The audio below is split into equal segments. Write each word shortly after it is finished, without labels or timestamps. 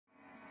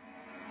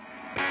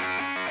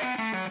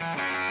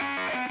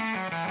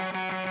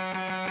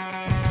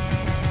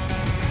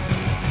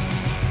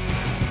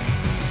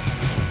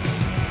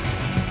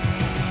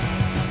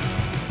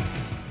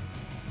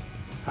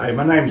Hey,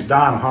 my name's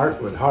Don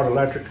Hart with Hart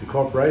Electric and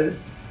Cooperative.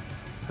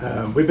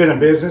 We've been in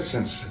business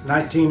since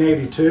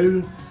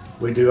 1982.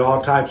 We do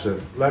all types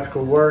of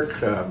electrical work,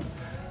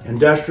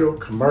 industrial,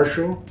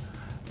 commercial,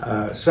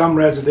 some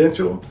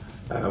residential.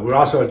 We're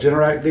also a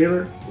Generac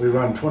dealer. We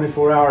run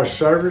 24-hour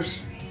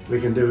service.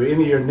 We can do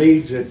any of your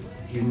needs that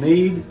you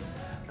need.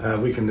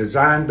 We can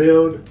design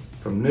build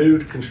from new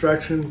to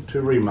construction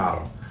to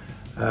remodel.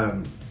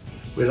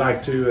 We'd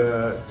like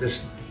to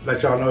just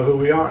let y'all know who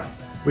we are.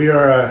 We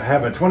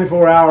have a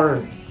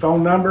 24-hour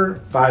phone number,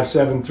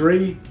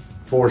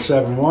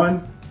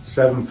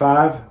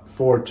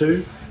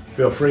 573-471-7542.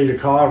 Feel free to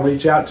call and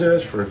reach out to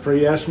us for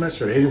free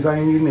estimates or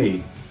anything you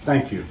need.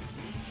 Thank you.